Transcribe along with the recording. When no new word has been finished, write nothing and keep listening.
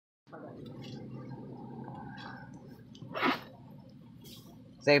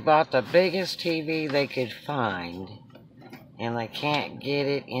They bought the biggest TV they could find, and they can't get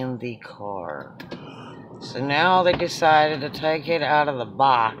it in the car. So now they decided to take it out of the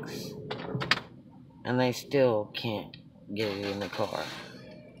box, and they still can't get it in the car.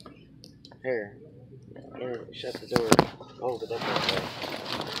 Here, shut the door. Hold it up like that.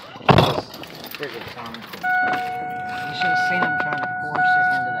 Freaking comical. You should have seen him trying to force it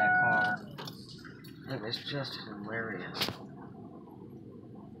into that car. It was just hilarious.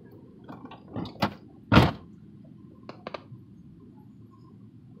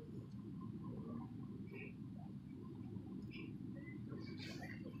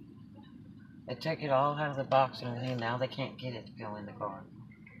 They took it all out of the box and everything. Now they can't get it to go in the car.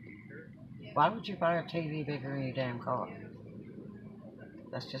 Why would you buy a TV bigger in your damn car?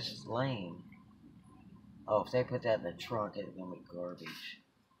 That's just lame. Oh, if they put that in the trunk, it's gonna be garbage.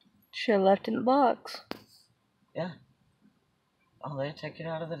 Should have left in the box. Yeah. Oh, they take it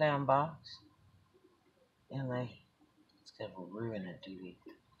out of the damn box. And it's gonna ruin that TV.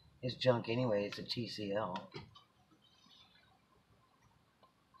 It's junk anyway, it's a TCL.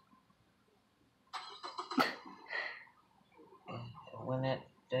 When that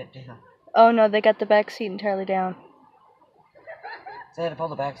down. Oh no, they got the back seat entirely down. They had to pull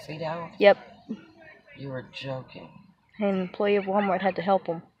the back seat out? Yep. You were joking. An employee of Walmart had to help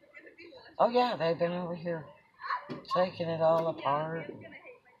them. Oh yeah, they've been over here taking it all apart.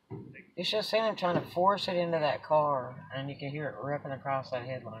 You should have seen them trying to force it into that car, and you can hear it ripping across that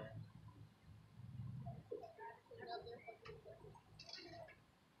headliner.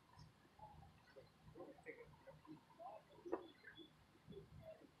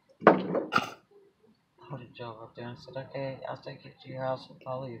 I would have drove up there and said, okay, I'll take it to your house and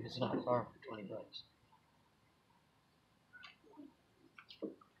call you if it's not far for $20.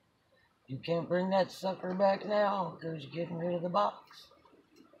 You can't bring that sucker back now because you're getting rid of the box.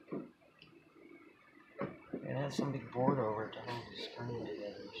 It has some big board over it to hold the screen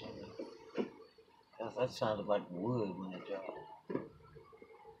together or something. Because that sounded like wood when it dropped.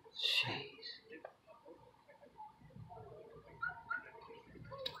 Jeez.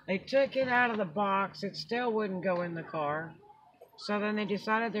 They took it out of the box. It still wouldn't go in the car. So then they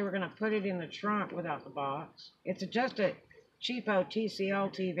decided they were going to put it in the trunk without the box. It's just a cheapo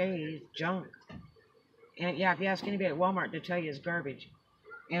TCL TV, junk. And yeah, if you ask anybody at Walmart, they'll tell you it's garbage.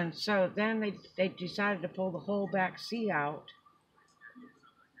 And so then they decided to pull the whole back seat out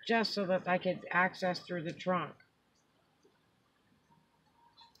just so that they could access through the trunk.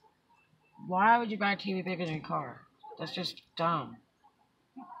 Why would you buy a TV bigger than a car? That's just dumb.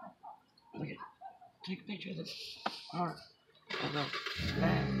 Look at, take a picture of this car. Of the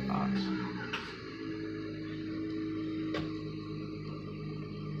back box.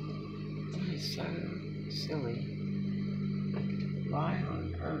 That is so silly. Why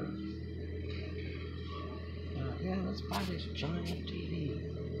on earth? Yeah, let's buy this giant TV.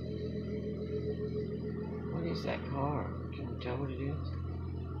 What is that car? Can you tell what it is?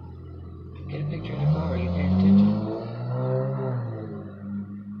 Get a picture of the car. Are you paying attention?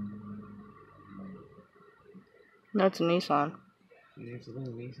 That's a Nissan. It's a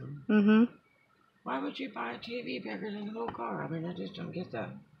little Nissan. Mm-hmm. Why would you buy a TV bigger than the whole car? I mean, I just don't get that.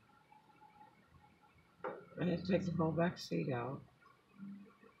 I had to take the whole back seat out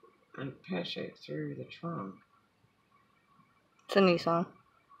and push it through the trunk. It's a Nissan.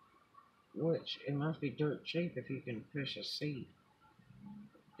 Which, it must be dirt cheap if you can push a seat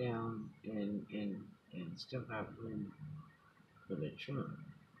down and still have room for the trunk.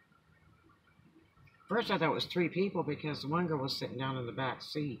 First I thought it was 3 people because the one girl was sitting down in the back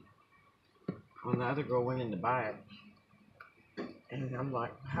seat when the other girl went in to buy it. And I'm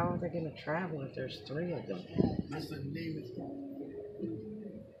like, how are they going to travel if there's 3 of them? That's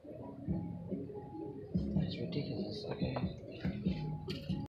ridiculous. Okay.